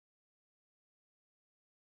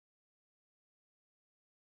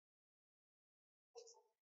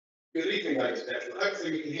Good evening, ladies and gentlemen.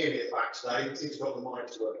 Hopefully you can hear me at the back today. It seems to got the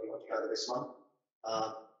mics working much better this month.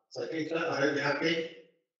 So Peter, I hope you're happy.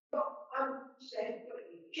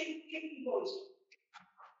 Keep your voice.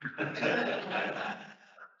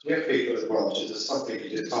 We have people as well, which is something you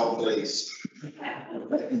just can't please.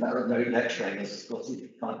 That remote lecturing is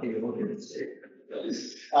can't hear the audience.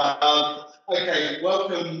 Okay,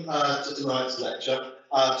 welcome to tonight's lecture.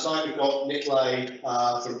 Tonight we've got Nick Lay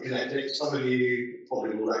from QinetiQ. Some of you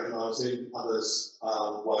probably will recognise him, others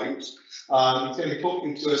won't. He's going to be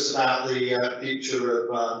talking to us about the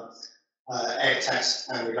future of air test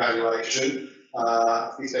and evaluation.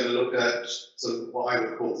 He's going to look at some what I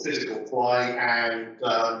would call physical flying and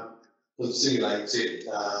some simulated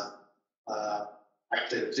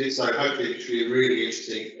activities. So hopefully it should be a really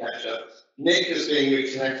interesting lecture. Nick has been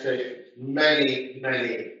with QinetiQ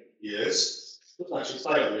many years. Doesn't actually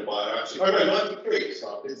say on your bio, actually. Oh no, 93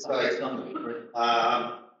 started.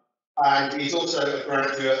 And he's also a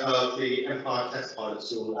graduate of the Empire Test Pilot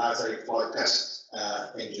School as a flight test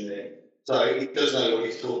engineer. So he does know what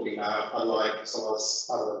he's talking about, unlike some of us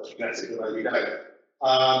other QinetiQ that maybe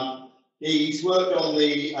don't. He's worked on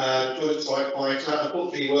the Joint Strike Fighter.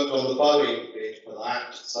 Unfortunately, he worked on the Boeing bid for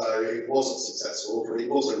that, so it wasn't successful, but it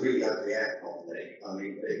was a really ugly aircraft thing. I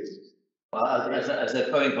mean, well, as the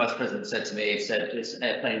Boeing vice president said to me, he said this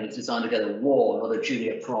airplane was designed to go to war, not a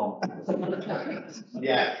junior prom.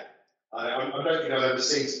 Yeah, I don't think I've ever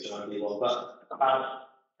seen such an ugly one, but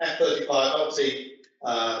F-35, obviously,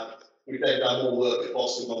 we've then done more work at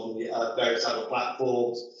Boston on the various other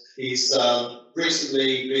platforms. He's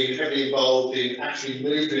recently been heavily involved in actually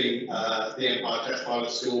moving the Empire Test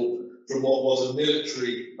Pilot School from what was a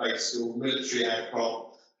military-based school, military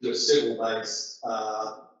aircraft, to a civil-based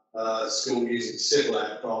school using civil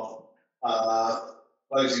aircraft.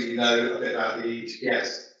 Those of you know a bit about the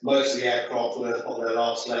ETS, most of the aircraft were on their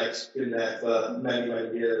last legs, been there for many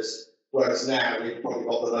years, whereas now we've probably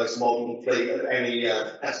got the most modern fleet of any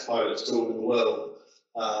test pilot school in the world.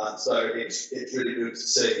 So it's really good to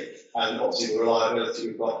see, and obviously the reliability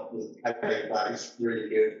we've got with that is really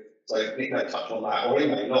good. So Nick may touch on that, or he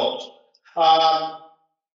may not.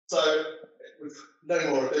 So with no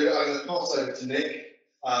more ado, I'm going to pass over to Nick.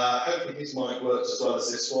 Hopefully his mic works as well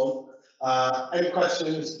as this one. Any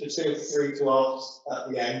questions, just feel free to ask at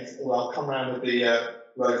the end, or I'll come around with the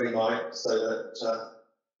roving mic so that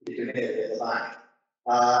you can hear me at the back.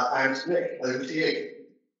 And Nick, over to you.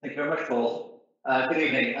 Thank you very much, Paul. Good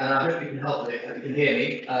evening, and I hope you can help me, if you can hear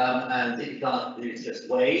me, and if you can't, please just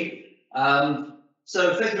wave.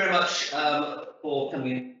 So thank you very much for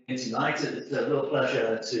coming in tonight. It's a real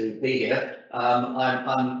pleasure to be here.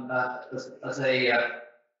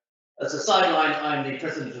 As a sideline, I'm the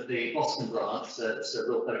president of the Boston branch, so it's a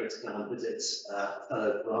real pleasure to come and visit a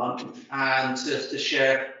fellow branch and just to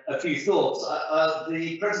share a few thoughts.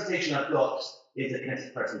 The presentation I've got is a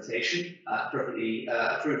QinetiQ presentation, appropriately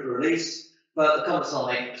approved for release. But the comments I'll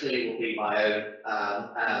make clearly will be my own,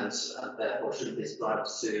 and therefore shouldn't be described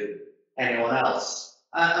to anyone else.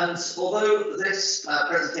 And although this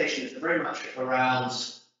presentation is very much around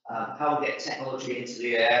how we get technology into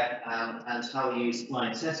the air and how we use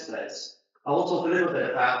flying test beds, I will talk a little bit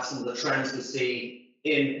about some of the trends we see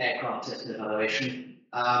in aircraft test and evaluation,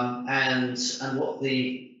 and what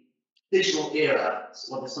the digital era,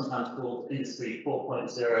 what is sometimes called Industry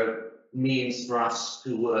 4.0, means for us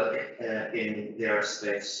who work in the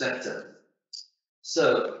aerospace sector.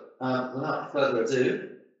 So, without further ado,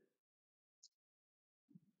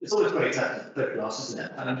 it's always great to have photographs, isn't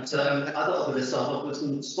it? And I thought I would start off with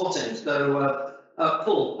some spotting. So,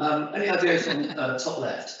 Paul, any ideas on top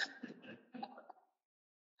left?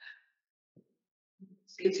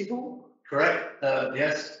 Beautiful. Correct.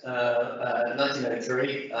 Yes.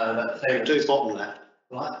 1903. Do his bottom left.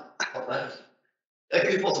 Right. Top left.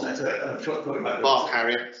 Who's bottom left? I'm talking about Bar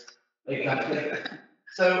carrier. Exactly.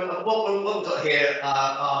 So what we've got here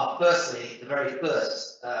are firstly the very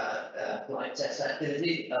first flight test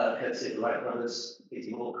activity, courtesy of the Wright brothers,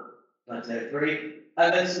 Peter Hawke, 1903,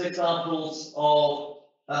 and then some examples of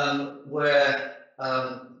where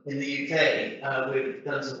in the UK we've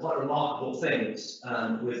done some quite remarkable things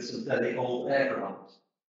with some fairly old aircraft.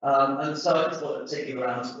 And so I just want to take you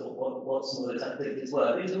around what some of those activities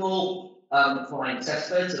were. These are all flying test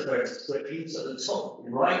beds of various descriptions. At the top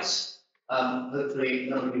right, hopefully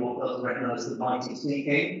none of you will recognise the mighty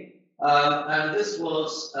sneaking. And this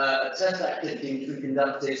was a test activity which we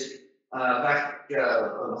conducted back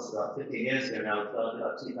almost about 15 years ago now,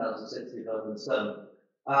 about 2006, 2007,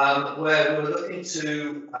 where we were looking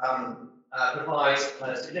to provide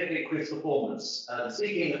significant increased performance.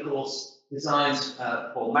 Sneaking, of course, designed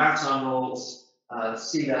for maritime roles,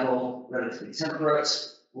 sea level, relatively temperate.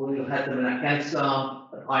 We had them in Afghanistan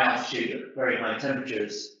at high altitude, at very high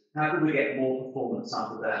temperatures. How could we get more performance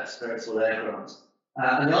out of that vertical aircraft?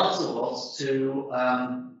 And the answer was to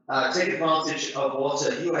take advantage of what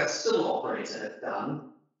a US civil operator had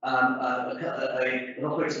done, an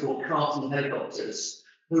operator called Carlton Helicopters,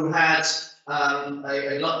 who had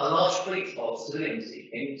a large fleet of civilian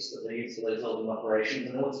seekings that they used for those holding operations,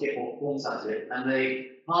 and they wanted to get more performance out of it. And they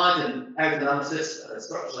hired an aerodynamicist, a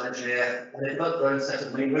structural engineer, and they developed their own set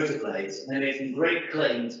of main rotor blades, and they made some great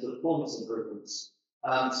claims for performance improvements.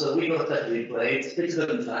 So we got a set of these blades, fitted them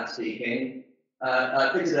into that seeking,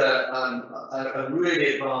 fitted a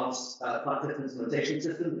really advanced flight systems implementation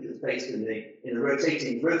system, which was based in the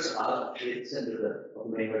rotating rotor hub, actually at the center of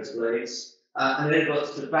the main rotor blades. And enabled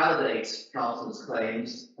us to validate Carlton's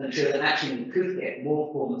claims and show that actually we could get more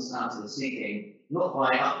performance out of the seeking, not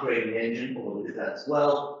by upgrading the engine, although we did that as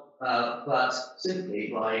well, but simply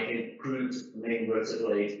by improved main rotor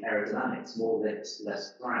blade aerodynamics, more lift,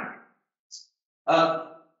 less drag.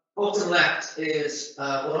 Bottom left is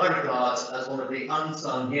what I regard as one of the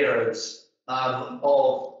unsung heroes of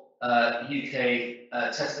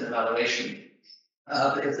UK test and evaluation,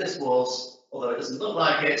 because this was, although it doesn't look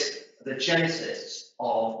like it, the genesis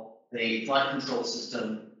of the flight control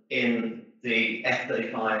system in the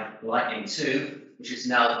F-35 Lightning II, which is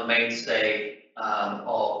now the mainstay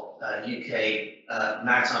of UK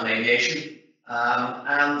maritime aviation.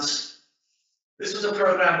 And this was a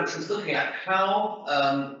program which was looking at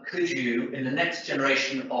how could you, in the next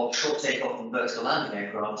generation of short takeoff and vertical landing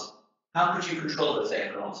aircraft, how could you control those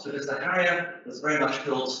aircraft? Because the Harrier was very much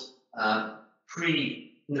built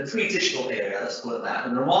in the pre-digital area, let's call it that.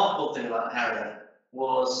 And the remarkable thing about the Harrier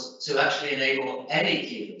was to actually enable any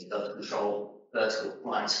human to be able to control vertical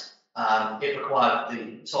flight. It required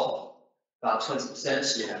the top about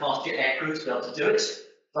 20% fast jet aircrew to be able to do it,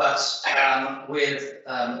 but with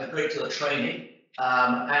a great deal of training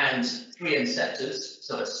and 3 inceptors,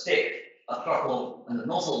 so a stick, a throttle, and a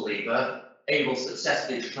nozzle lever, able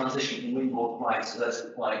successfully to transition from wingboard flight to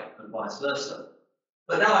vertical flight and vice versa.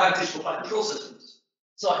 But now I have digital flight control systems.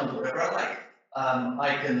 So I can do whatever I like.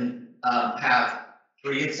 I can have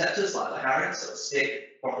 3 inceptors like the Harrier, so a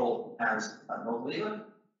stick, throttle, and nozzle lever.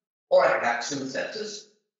 Or I can have 2 inceptors.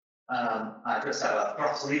 I just have a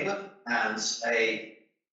throttle lever and a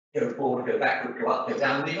go forward, go backward, go up, go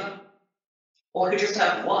down lever. Or I could just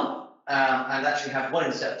have one and actually have 1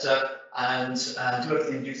 inceptor and do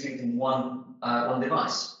everything using in one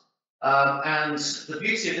device. And the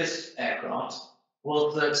beauty of this aircraft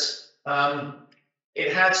was that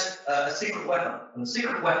it had a secret weapon, and the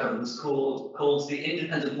secret weapon was called the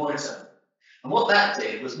independent monitor. And what that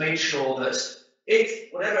did was make sure that if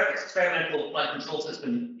whatever experimental flight control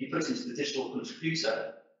system you put into the digital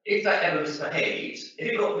computer, if that ever misbehaved,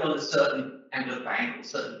 if it got beyond a certain angle of bank or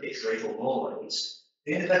certain pitch rate or roll rate,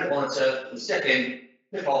 the independent monitor would step in,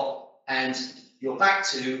 flip off, and you're back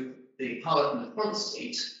to the pilot in the front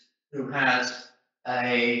seat who had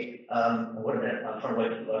a what a minute, I'm trying to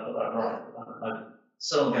wait for that right.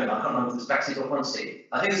 So I'm going, I can't remember if it's back seat or front seat.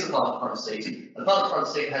 I think it's the pilot front seat. The pilot front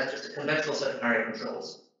seat has just a conventional set of Harrier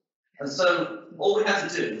controls. And so all we had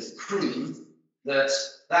to do was prove that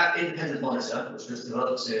that independent monitor, which was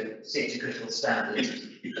developed to safety critical standards,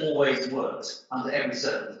 always worked under every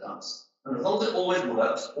circumstance. And as long as it always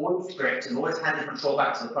worked, always was correct, and always handed control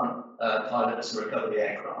back to the front pilot to recover the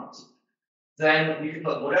aircraft, then we could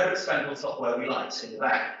put whatever experimental software we liked in the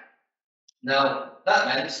back. Now, that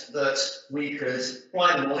meant that we could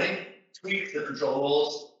fly in the morning, tweak the control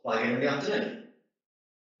laws, fly again in the afternoon.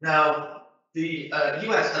 Now, the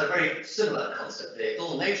US had a very similar concept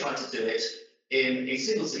vehicle, and they tried to do it in a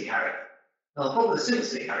single-seat Harrier. Now, the problem with a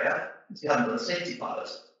single-seat Harrier is you haven't got a safety pilot,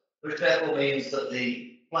 which therefore means that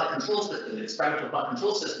the flight control system, the experimental flight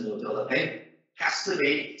control system you're developing, has to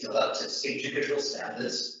be developed to safety critical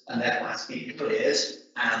standards, and therefore has to be cleared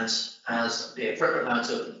and has the appropriate amount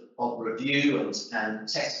of review and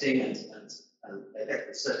testing and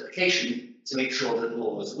certification to make sure that it will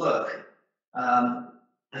always work. And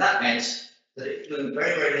that meant that it flew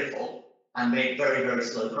very, very little and made very, very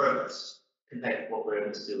slow progress compared to what we're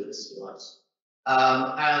able to do with this device.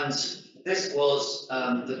 And this was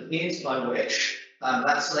the means by which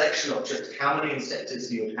that selection of just how many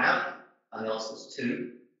inceptors you would have, and the answer was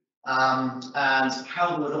 2, and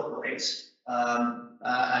how it would operate,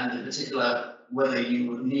 and in particular, whether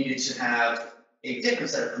you needed to have a different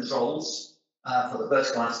set of controls for the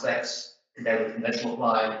vertical aspects compared with conventional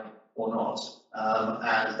flying or not.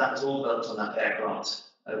 And that was all built on that aircraft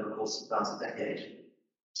over the course of about a decade.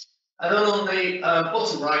 And then on the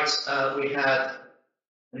bottom right, we had,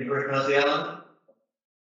 anybody recognize the airline?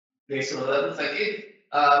 BA11, thank you.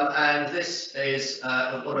 And this is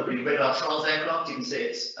one of the radar trials aircraft. You can see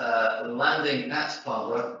it's landing at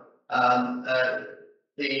Farnborough.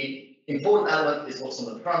 The important element is what's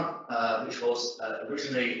on the front, which was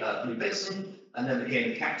originally Blue Vixen, and then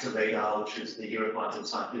became the Captor radar, which is the Eurofighter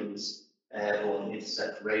Typhoon's airborne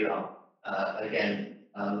intercept radar. Again,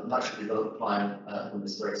 much of the development plan from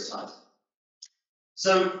this very site.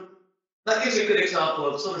 So that gives you a good example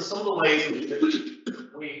of sort of some of the ways in which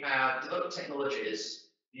we have developed technologies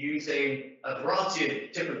using a variety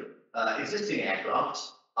of different existing aircraft,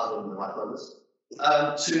 other than the Wright brothers,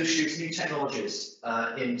 to introduce new technologies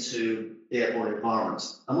into the airborne environment.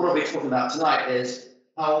 And what I'll be talking about tonight is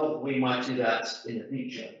how we might do that in the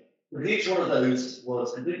future. Because each one of those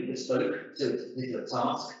was completely bespoke to its particular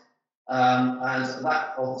task. And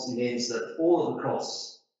that obviously means that all of the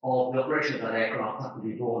costs of the operation of that aircraft have to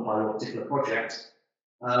be borne by your particular project.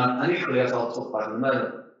 And equally, as I'll talk about in a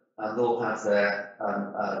moment, they'll have their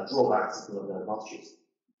drawbacks as well as their advantages.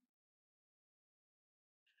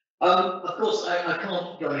 Of course, I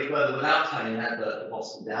can't go any further without having an advert of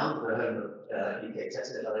Boston Down, the home of UK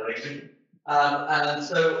Test Evaluation. And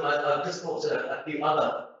so I've just brought a few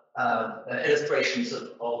other illustrations of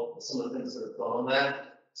some of the things that have gone on there.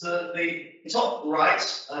 So the top right,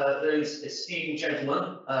 those esteemed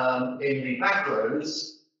gentlemen in the back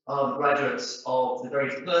rows are graduates of the very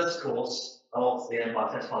first course of the Empire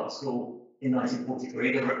Test Pilot School in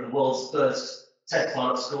 1943. They were at the world's first test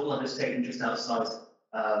pilot school, and it's taken just outside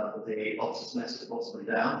the officers' mess at Boston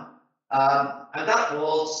Down. And that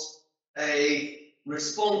was a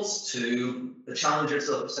response to the challenges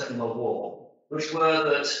of the Second World War, which were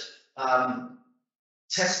that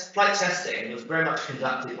flight testing was very much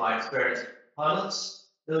conducted by experienced pilots.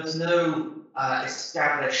 There was no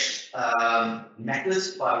established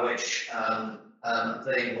methods by which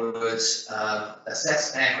they would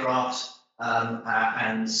assess aircraft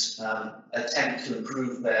and attempt to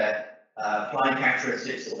improve their flying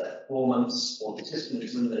characteristics or their performance or the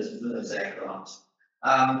systems within those aircraft.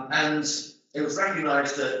 And it was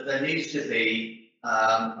recognised that there needed to be,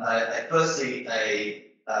 firstly, a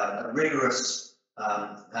rigorous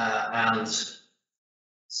and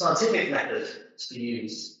scientific method to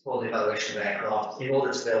use for the evaluation of aircraft in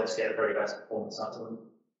order to be able to get the very best performance out of them.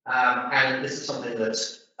 And this is something that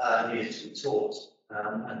needed to be taught.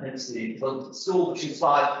 And hence the school, which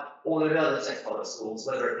inspired all of the other test pilot schools,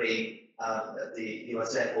 whether it be at the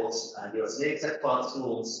US Air Force and US Navy test pilot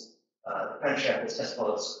schools, the French Air Force test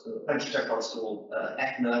pilot, the French test pilot school,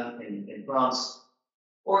 ECNA in France,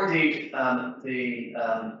 or indeed the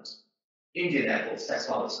Indian Air Force Test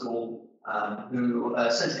Pilot School, who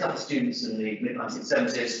sent a couple of students in the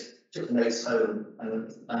mid-1970s, took the notes home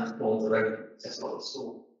and formed their own Test Pilot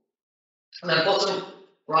School. And then bottom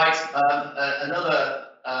right, another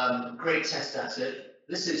great test asset.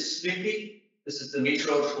 This is Snoopy. This is the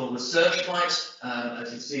meteorological research flight,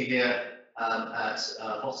 as you see here at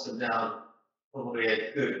Boston Down, probably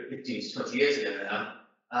a good 15 to 20 years ago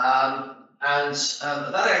now. And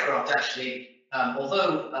that aircraft actually,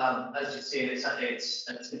 although, as you see, its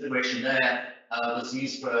configuration there was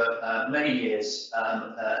used for many years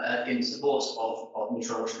in support of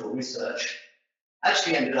meteorological research,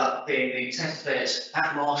 actually ended up being the test bed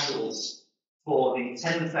at Marshall's for the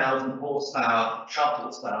 10,000 horsepower, sharp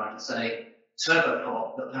horsepower, I should say,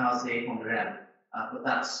 turboprop that powers the 800M. But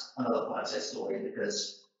that's another flight test story,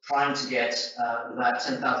 because trying to get that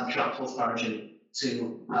 10,000 sharp horsepower engine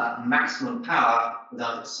to maximum power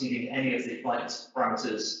without exceeding any of the flight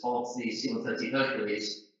parameters of the C-130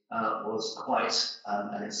 Hercules was quite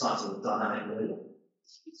an exciting dynamic maneuver.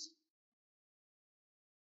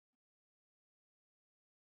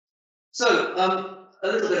 So, a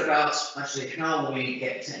little bit about actually how we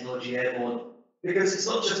get technology airborne, because it's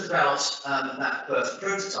not just about that first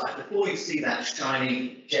prototype. Before you see that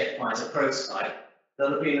shiny jet fighter prototype,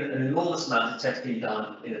 there'll have been an enormous amount of testing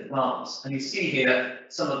done in advance. And you see here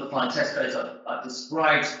some of the flight test beds. I've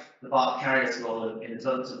described the Bart carrier role in the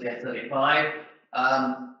development of the F-35.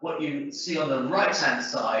 What you see on the right-hand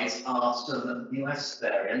side are some US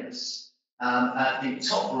variants. At the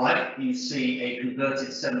top right, you see a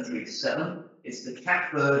converted 737. It's the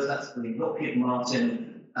Catbird, that's the Lockheed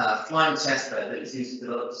Martin flying test bed that is used to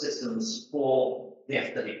develop systems for the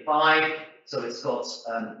F-35. So it's got,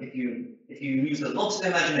 if you use a lot of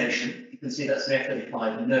imagination, you can see that's the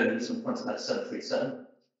F-35 nose in front of that 737.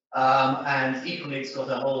 And equally, it's got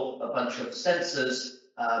a bunch of sensors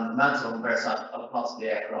mounted on various other parts of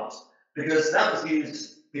the aircraft, because that was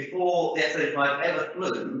used before the F-35 ever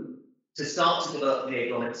flew to start to develop the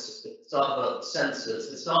avionics system, to start to develop sensors,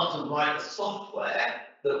 to start to write the software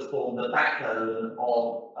that form the backbone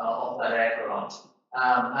of that aircraft.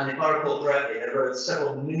 And if I recall correctly, they wrote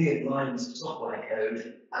several million lines of software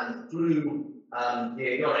code and flew the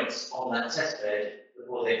avionics on that test bed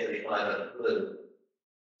before the F-35 flew.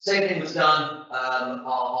 Same thing was done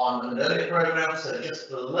on an earlier program, so just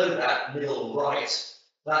below that, middle right,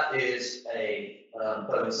 that is a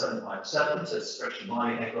Boeing 757, so it's stretching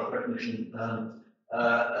my aircraft recognition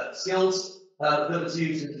skills. That was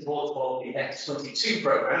used in support of the X-22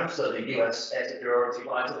 program, so the US air superiority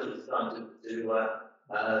fighter that was designed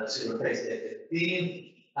to replace the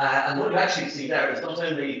F-15. And what you actually see there is not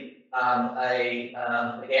only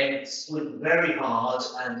again, it's split very hard,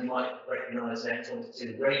 and you might recognize the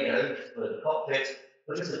F-22 radio for the cockpit,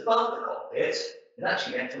 but just above the cockpit is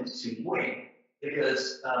actually the F-22 wing,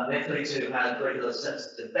 because the F-22 had regular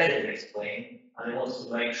sensors embedded in its wing, and they wanted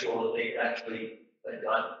to make sure that they could actually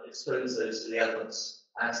expose those to the elements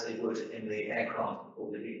as they would in the aircraft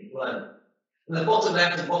before they'd been flown. In the bottom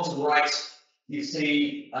left and bottom right, you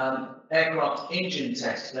see aircraft engine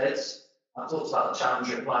test beds. I talked about the challenge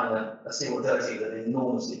of flying a single 30 with an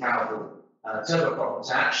enormously powerful turboprop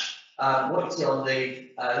attached. What you see on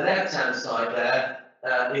the left-hand side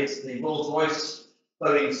there is the Rolls-Royce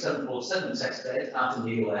Boeing 747 test bed out in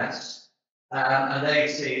the US. And there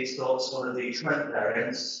you see it's got one of the Trent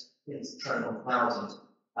variants, it's the Trent 1000,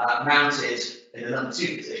 mounted in the number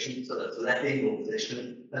 2 position, so that's the left ingle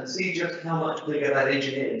position, and see just how much bigger that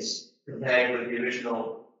engine is compared with the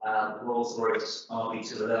original Rolls-Royce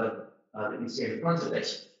RB211 that you see in front of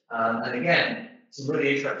it. And again, some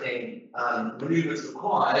really interesting maneuvers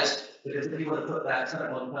required, because if you want to put that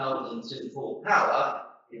Trent 1000 to full power,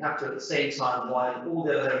 you have to at the same time wind all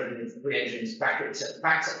the other 3 engines back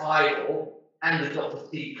to idle and adopt a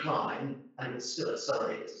steep climb, and it's still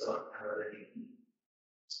accelerate the sort of power that you need.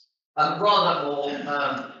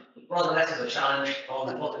 Rather less of a challenge on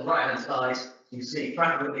the bottom right-hand side, you see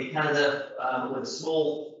Pratt & Whitney Canada with a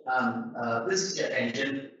small business jet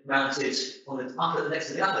engine mounted on the next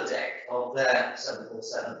to the upper deck of their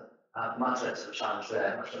 747. Much less of a challenge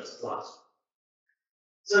there, much less flight.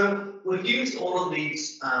 So we've used all of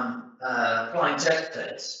these flying test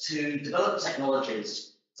beds to develop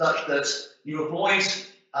technologies such that you avoid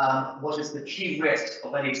what is the key risk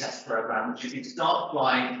of any test program, which is you start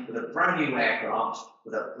flying with a brand new aircraft,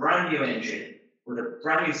 with a brand new engine, with a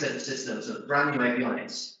brand new set of systems, and brand new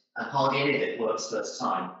avionics, and hardly any of it works first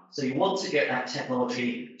time. So you want to get that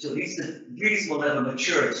technology to at least a reasonable level of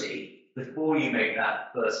maturity before you make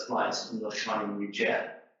that first flight in your shiny new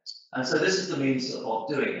jet. And so this is the means of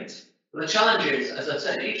doing it. But the challenge is, as I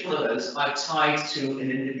said, each one of those I've tied to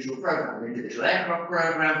an individual program, an individual aircraft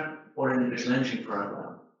program, or an individual engine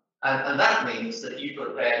program. And that means that you've got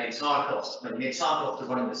to bear the entire cost. I mean, the entire cost of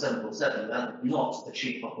running the 747, that's not a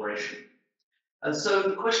cheap operation. And so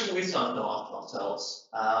the question we started to ask ourselves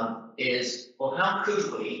is, well, how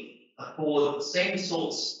could we afford the same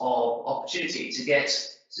sorts of opportunity to get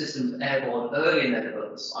systems airborne early in their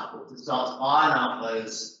development cycle, to start to iron out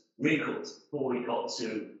those wrinkles before we got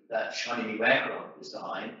to that shiny new aircraft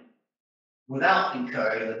design, without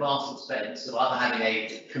incurring the vast expense of either having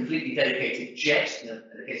a completely dedicated jet, in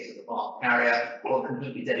the case of the Farnborough carrier, or a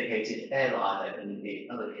completely dedicated airline in the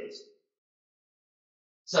other case.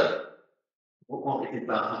 So, what we think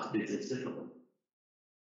about how to do this differently.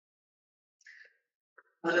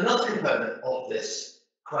 And another component of this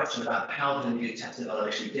question about how do we do test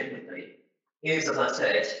evaluation differently is, as I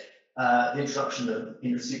said, the introduction of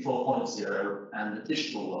Industry 4.0 and the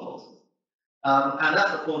digital world. And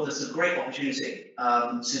that affords us a great opportunity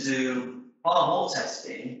to do far more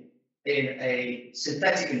testing in a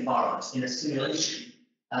synthetic environment, in a simulation,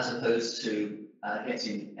 as opposed to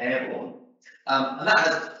getting airborne. And that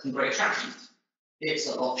has some great attractions. It's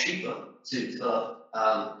a lot cheaper to develop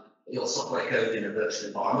your software code in a virtual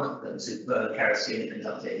environment than to burn kerosene and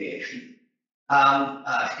conduct aviation.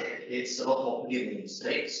 It's a lot more forgiving in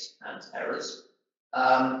mistakes and errors.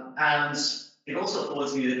 And it also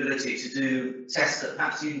affords you the ability to do tests that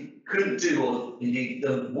perhaps you couldn't do or indeed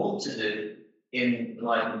don't want to do in the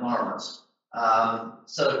live environment.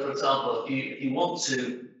 So, for example, if you want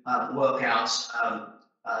to work out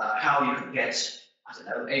how you could get, I don't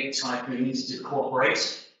know, 8 tycoons to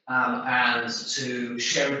cooperate and to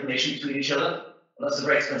share information between each other, well, that's a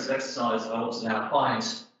very expensive exercise. I want to now find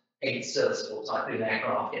 8 serviceable tycoon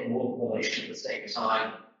aircraft, get more information at the same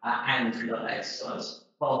time, and conduct that exercise.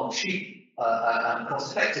 Far more cheap and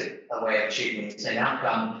cost-effective way of achieving the same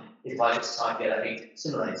outcome if I just type together 8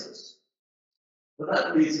 simulators. But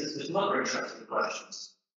that leads us to some other interesting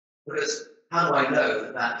questions. Because how do I know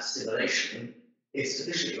that that simulation is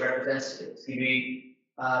sufficiently representative to give me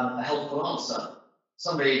a helpful answer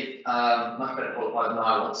somebody much better qualified than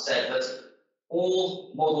I once said that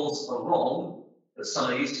all models are wrong, but some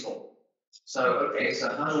are useful. So, okay, so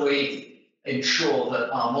how do we ensure that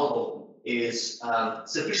our model is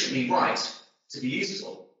sufficiently right to be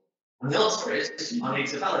useful? And the answer is, I need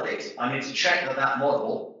to validate it. I need to check that that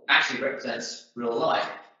model actually represents real life,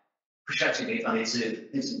 which actually means I need to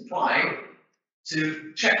do some trying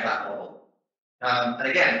to check that model. And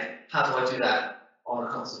again, how do I do that on a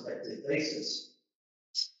cost-effective basis?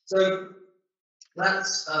 So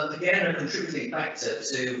that's, again, a contributing factor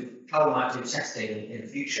to how we might do testing in the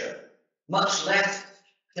future. Much less,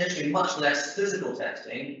 potentially much less physical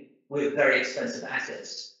testing with very expensive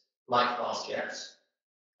assets like fast jets.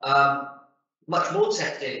 Much more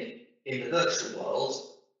testing in the virtual world,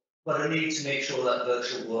 but I need to make sure that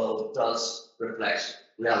virtual world does reflect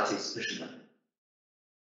reality sufficiently.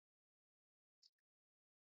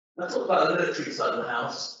 Let's talk about the military side of the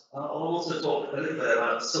house. I'll also talk a little bit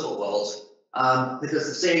about the civil world, because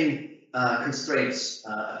the same constraints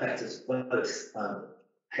affect us both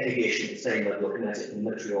aviation, the same whether you're kinetic and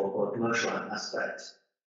military or commercial aspect.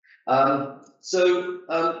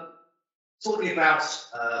 Talking about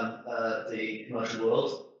the commercial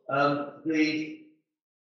world, the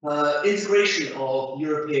integration of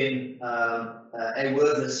European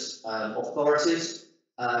airworthiness authorities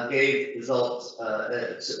gave results,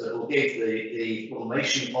 or gave the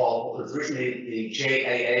formation of what was originally the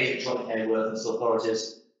JAA, the Joint Airworthiness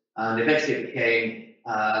Authorities, and eventually it became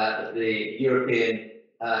the European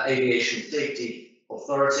Aviation Safety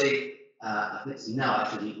Authority. I think it's now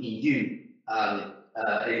actually the EU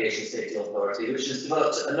Aviation Safety Authority, which has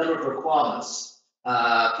developed a number of requirements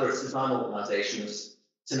for its design organisations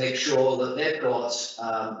to make sure that they've got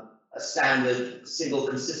a standard, single,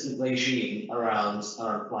 consistent regime around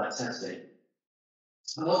flight testing.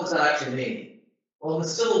 And what does that actually mean? Well, in the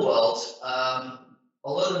civil world,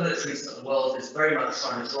 although the military world is very much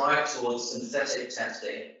trying to drive towards synthetic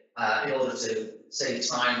testing in order to save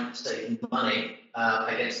time, save money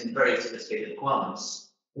against some very sophisticated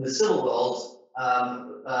requirements, in the civil world,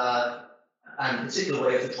 and particular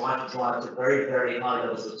way to try to drive to very, very high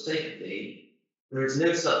levels of safety, there is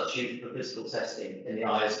no substitute for physical testing in the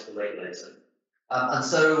eyes of the regulator. And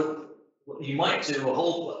so you might do a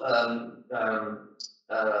whole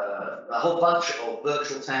bunch of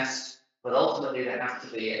virtual tests, but ultimately there has to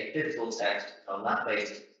be a physical test on that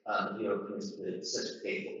basis, the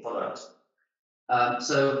certificate product.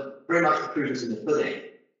 So very much the proof is in the pudding.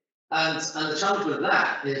 And the challenge with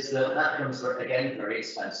that is that that becomes, again, very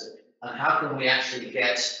expensive. And how can we actually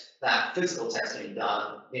get that physical testing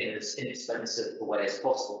done in as inexpensive a way as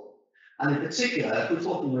possible? And in particular, if we're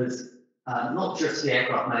talking with not just the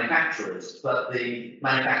aircraft manufacturers, but the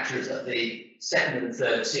manufacturers at the second and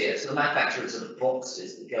third tier, so the manufacturers of the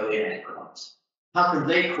boxes that go in aircraft, how can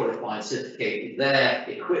they qualify and certificate their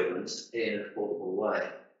equipment in an affordable way?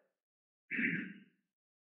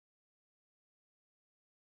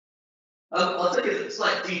 I'll take a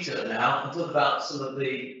slight detour now and talk about some of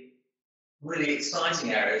the really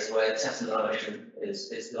exciting areas where test and evaluation is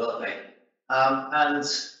developing. And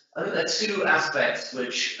I think there are two aspects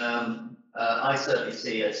which I certainly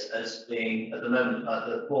see as being at the moment at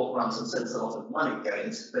the forefront, and since a lot of money going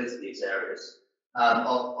into both of these areas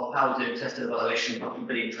of how we're doing test and evaluation in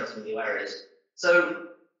really interesting new areas. So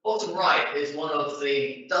bottom right is one of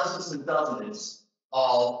the dozens and dozens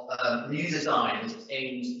of new designs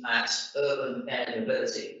aimed at urban air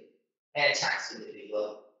mobility, air taxi, if you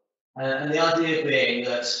will. And the idea being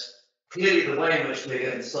that clearly the way in which we're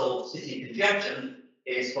going to solve city congestion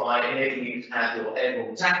is by enabling you to have your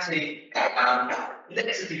airborne taxi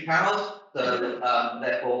electrically powered, so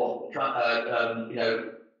therefore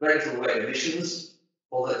very little rate of emissions,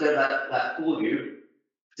 although don't let that fool you,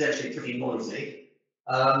 potentially pretty noisy,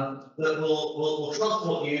 that will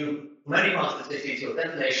transport you from any part of the city to your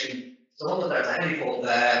destination, so long as there's a heliport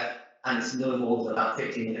there, and it's no more than about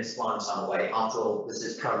 15 minutes flying time away. After all, this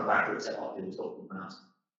is current battery technology we're talking about.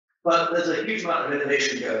 But there's a huge amount of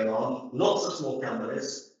innovation going on, lots of small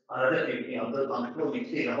companies, and I don't think, I'm sure you've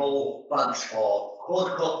seen a whole bunch of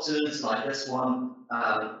quadcopters like this one,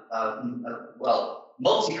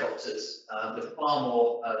 multicopters with far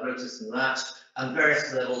more motors than that, and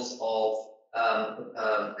various levels of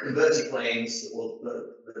converting planes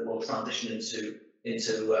that will transition into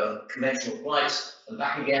conventional flight and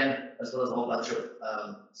back again, as well as a whole bunch of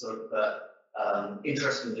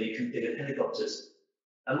interestingly configured helicopters.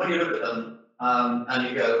 And when you look at them and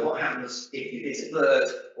you go, what happens if you hit a bird,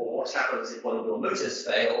 or what happens if one of your motors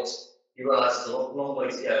fails, you realise there's a long way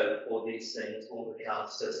to go for these things all to become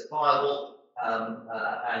certifiable and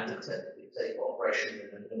technically take off operation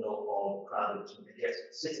in the middle of crowded and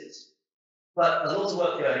congested cities. But a lot of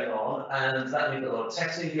work going on, and that means a lot of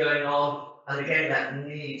testing going on, and again, that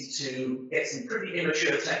needs to get some pretty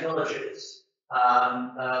immature technologies,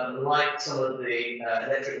 like some of the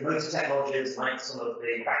electric motor technologies, like some of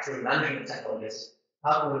the battery management technologies.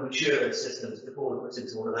 How can we mature those systems before we put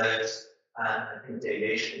into one of those and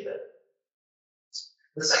deviation of it?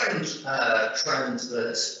 The second trend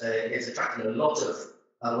that is attracting a lot of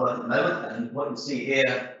work at the moment, and what you see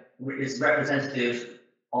here is representative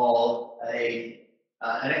of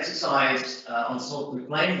an exercise on Salisbury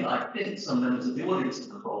Plain that I think some members of the audience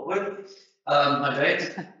are involved with. I bet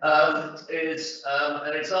is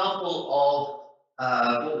an example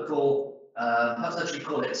of what we call, how to actually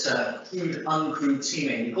call it, crewed uncrewed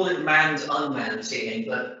teaming. We call it manned unmanned teaming,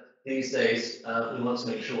 but these days we want to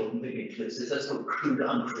make sure we're completely inclusive. That's called crewed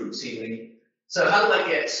uncrewed teaming. So how do I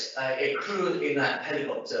get a crew in that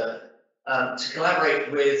helicopter to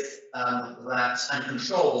collaborate with that and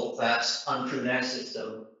control that uncrewed air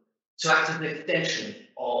system to act as an extension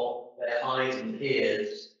of their eyes and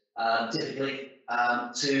ears, typically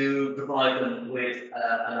to provide them with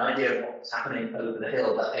an idea of what's happening over the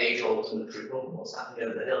hill, that age-old military problem, what's happening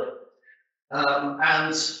over the hill.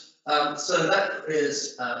 So that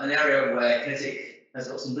is an area where QinetiQ has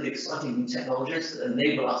got some really exciting new technologies that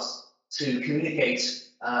enable us to communicate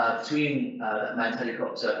between that manned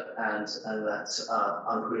helicopter and that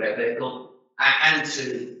uncrewed air vehicle, and to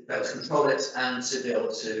be able to control it and to be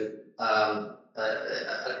able to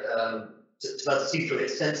see through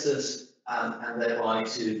its sensors and thereby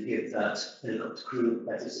to give that helicopter crew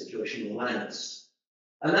better situational awareness.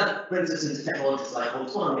 And that brings us into technologies like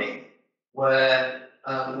autonomy, where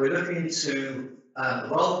we're looking to,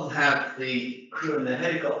 rather than have the crew in the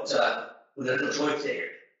helicopter with a little joystick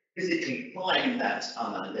physically flying that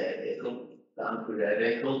unmanned air vehicle, the uncrewed air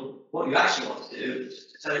vehicle, what you actually want to do is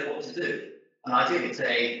to tell it what to do. And ideally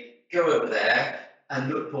say, go over there and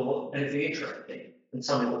look for anything interesting and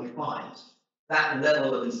tell me what you find. That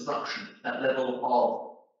level of instruction, that level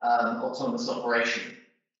of autonomous operation.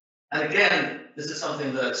 And again, this is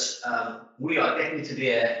something that we are getting to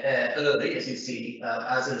the early, as you see,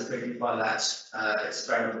 as illustrated by that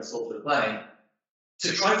experiment in Salisbury Plain,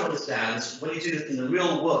 to try to understand, when you do this in the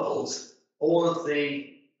real world, all of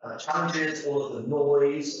the challenges, all of the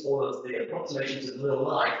noise, all of the approximations of real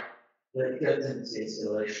life that goes into the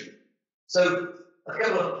installation. So a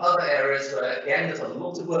couple of other areas where, again, there's a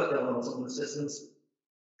lot of work going on autonomous systems.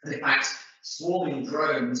 And in fact, swarming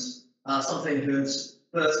drones are something whose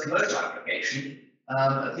first commercial application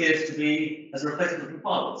appears to be as a replacement for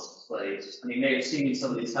fireworks displays. And you may have seen some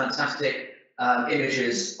of these fantastic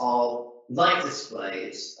images of light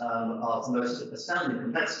displays of the most astounding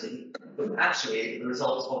complexity, but actually the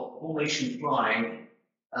result of formation flying,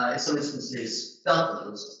 in some instances,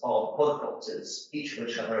 dozens of quadcopters, each of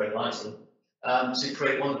which have their own lighting, to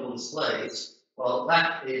create wonderful displays. Well,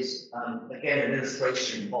 that is, again, an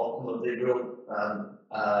illustration of some of the real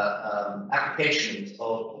applications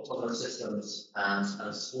of autonomous systems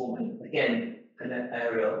and swarming, again, in that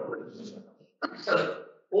area of. So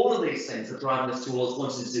all of these things are driving us towards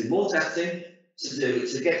wanting to do more testing,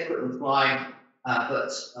 to get equipment flying, but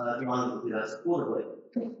the mind will do that affordably.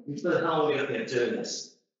 So how are we looking at doing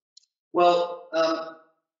this? Well,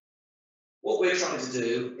 what we're trying to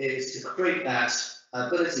do is to create that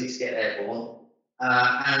ability to get airborne,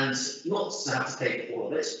 and not to have to pay for all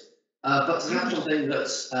of it, but to have something that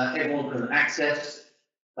everyone can access,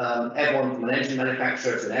 everyone from an engine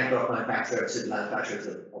manufacturer to an aircraft manufacturer to the manufacturers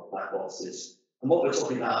of black boxes. And what we're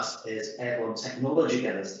talking about is airborne technology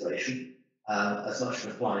demonstration, as much as a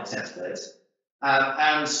flying test bed.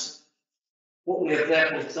 And what we have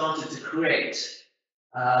therefore started to create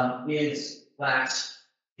is that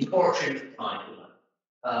laboratory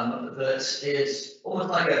that is almost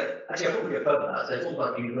like actually I wouldn't be a phone about it, it's all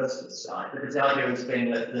about university style, because the idea has been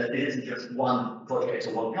that it isn't just one project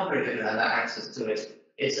or one company that can have access to it,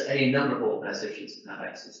 it's a number of organizations that have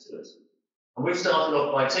access to it. And we've started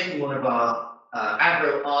off by taking one of our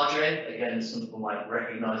Agile RJ, again, some people might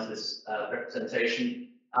recognize this representation,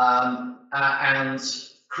 and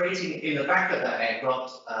creating in the back of that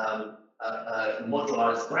aircraft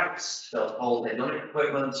modularized racks to hold avionic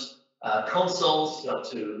equipment, consoles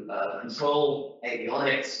to control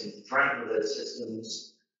avionics and interact with those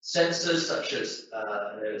systems, sensors such as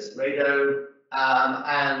radar,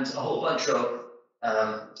 and a whole bunch of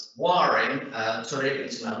wiring to enable you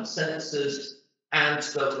to mount sensors and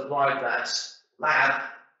to be able to provide that lab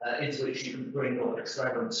into which you can bring your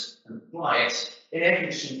experiment and fly it in air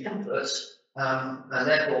conditioned comfort, and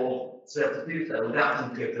therefore to be able to do so without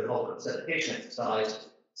having to go through the whole certification exercise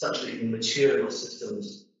such that you can mature your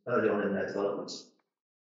systems early on in their development.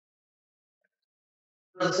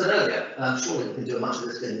 As I said earlier, surely we can do much of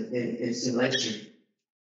this in simulation.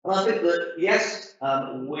 And I think that, yes,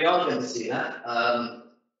 we are going to see that.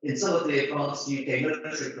 In some of the advanced UK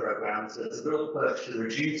military programs, there's a real push to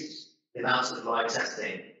reduce the amount of live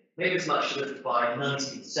testing, maybe as much as by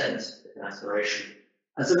 90% is an aspiration.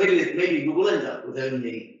 And so maybe we will end up with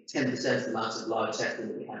only 10% the amount of live testing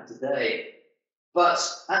that we have today. But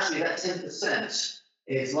actually, that 10%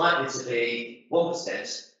 is likely to be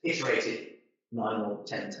 1% iterated 9 or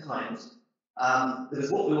 10 times.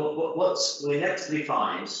 Because what we inevitably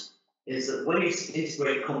find is that when you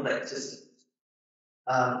integrate complex systems,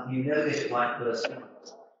 you know get it right first time.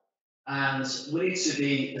 And we need to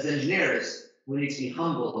be, as engineers, we need to be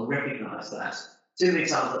humble and recognize that. Too many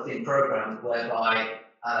times I've seen programs whereby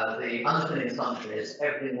the underpinning assumption is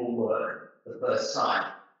everything will work the first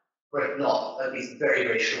time, or if not, at least very,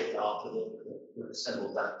 very shortly after we've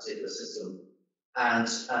assembled that particular system. And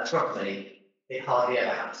trust me, it hardly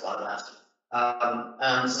ever happens like that.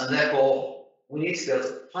 And therefore, we need to be able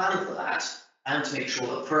to plan for that and to make sure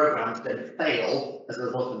that programs don't fail as a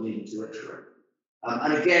result of needing to iterate.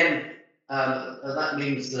 And again, that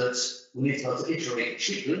means that we need to be able to iterate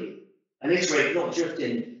cheaply and iterate not just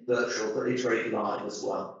in virtual, but iterate live as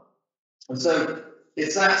well. And so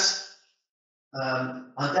it's that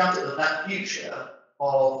undoubtedly that future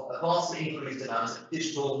of a vastly increased amount of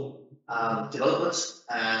digital development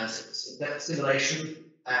and simulation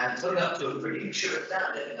and putting up to a pretty mature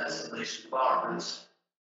standard in that simulation environment,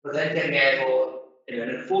 but then getting airborne in an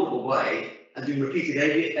affordable way and doing repeated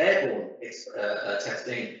airborne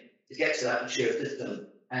testing to get to that mature system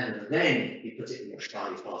and then you put it in your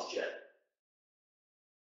shiny fast jet.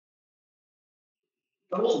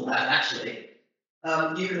 But more than that, actually,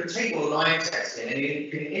 you can take your live testing and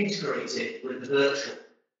you can integrate it with the virtual.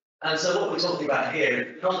 And so what we're talking about here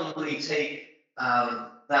is probably take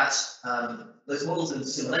those models in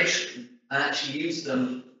simulation and actually use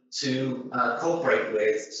them to cooperate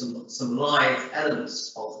with some live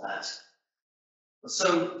elements of that.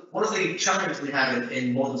 So one of the challenges we have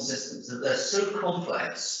in modern systems is that they're so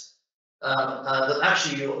complex that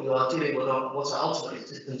actually you are dealing with what are ultimately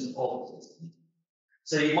systems of all systems.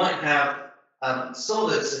 So you might have some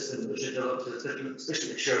of those systems which are developed to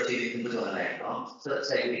sufficient maturity that you can put on an aircraft. So let's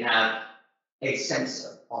say we have a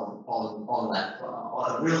sensor on that,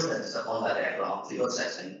 or a real sensor on that aircraft that you're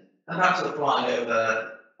testing, and perhaps we're flying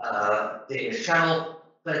over the English Channel,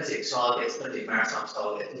 plenty of targets, plenty of maritime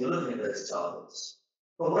targets, and you're looking at those targets.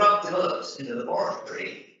 But what I've developed in the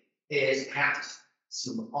laboratory is perhaps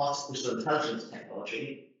some artificial intelligence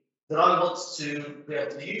technology that I want to be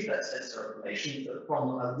able to use that sensor information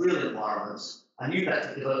from a real environment and use that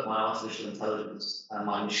to develop my artificial intelligence and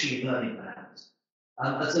my machine learning plans.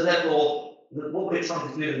 And so therefore, what we're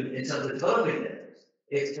trying to do in terms of developing this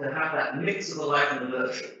is to have that mix of the live and the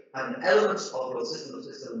virtual, have an element of your system of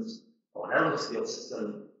systems, or an element of your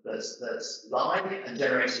system that's live and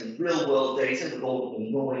generating real world data with all the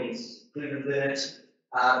noise included within it,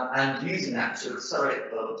 and using that to accelerate the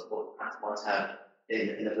development of what perhaps might have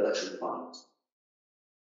in a virtual environment.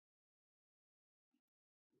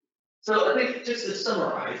 So I think just to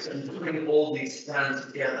summarize and to bring all these strands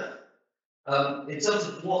together, in terms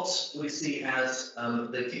of what we see as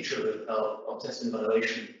the future of test and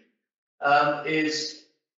evaluation, is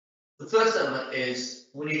the first element is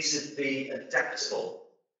we need to be adaptable.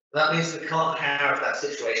 That means we can't have that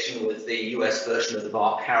situation with the US version of the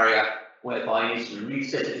BARC carrier whereby you need to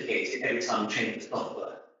recertificate it every time you change the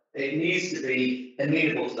software. It needs to be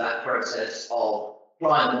amenable to that process of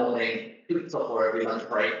fly in the morning, do the software every lunch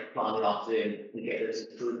break, fly in the afternoon, and get those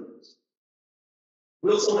improvements.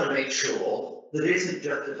 We also want to make sure that it isn't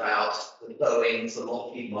just about the Boeings, the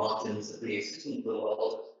Lockheed Martins, the BAE of the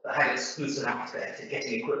world that have exclusive access to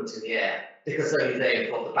getting equipment in the air because only they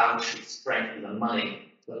have got the balance sheet strength and the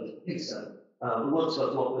money to do so. We want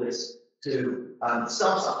to work with this to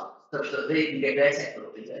startups such that they can get their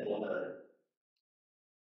technology to everyone early.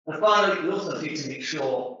 And finally, we also need to make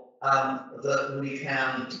sure that we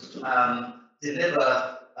can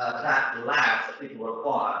deliver that lab that people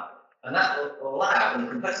require. And that lab and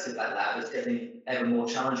the complexity of that lab is getting ever more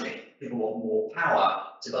challenging. People want more power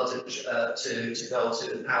to be able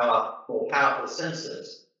to power more powerful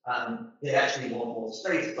sensors. They actually want more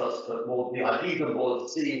space, but more VIP on board to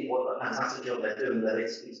see what a fantastic job they're doing, that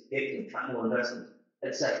it's getting attract more investment,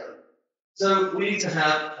 etc. So we need to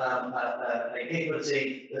have a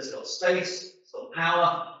capability that's got space, it's got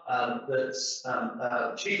power, that's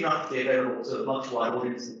cheap enough to be available to a much wider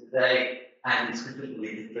audience than today, and it's completely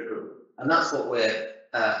configurable. And that's what we're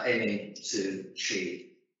aiming to achieve.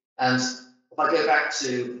 And if I go back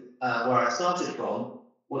to where I started from,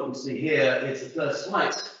 what you see here is the first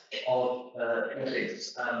flight of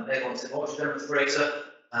QinetiQ's airborne technology demonstrator.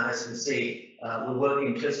 And as you can see, we're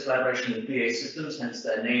working in close collaboration with BA Systems, hence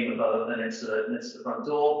their name above and next to the front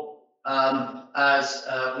door. As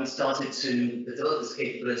we started to develop this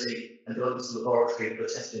capability and develop this laboratory for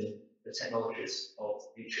testing the technologies of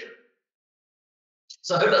the future.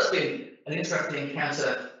 So I hope that's been an interesting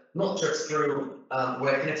encounter, not just through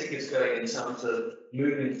where QinetiQ is going in terms of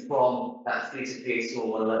moving from that fleet of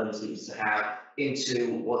PA-11s we used to have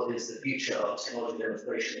into what is the future of technology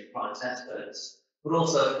demonstration and prime test beds, but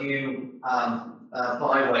also a few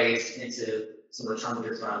byways into some of the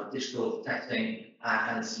challenges around digital testing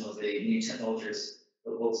and some of the new technologies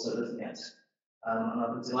that we're also looking at. And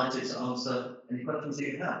I'm delighted to answer any questions that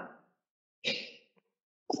you have.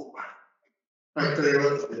 Thank you very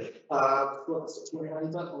much. What's your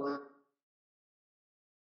hand up?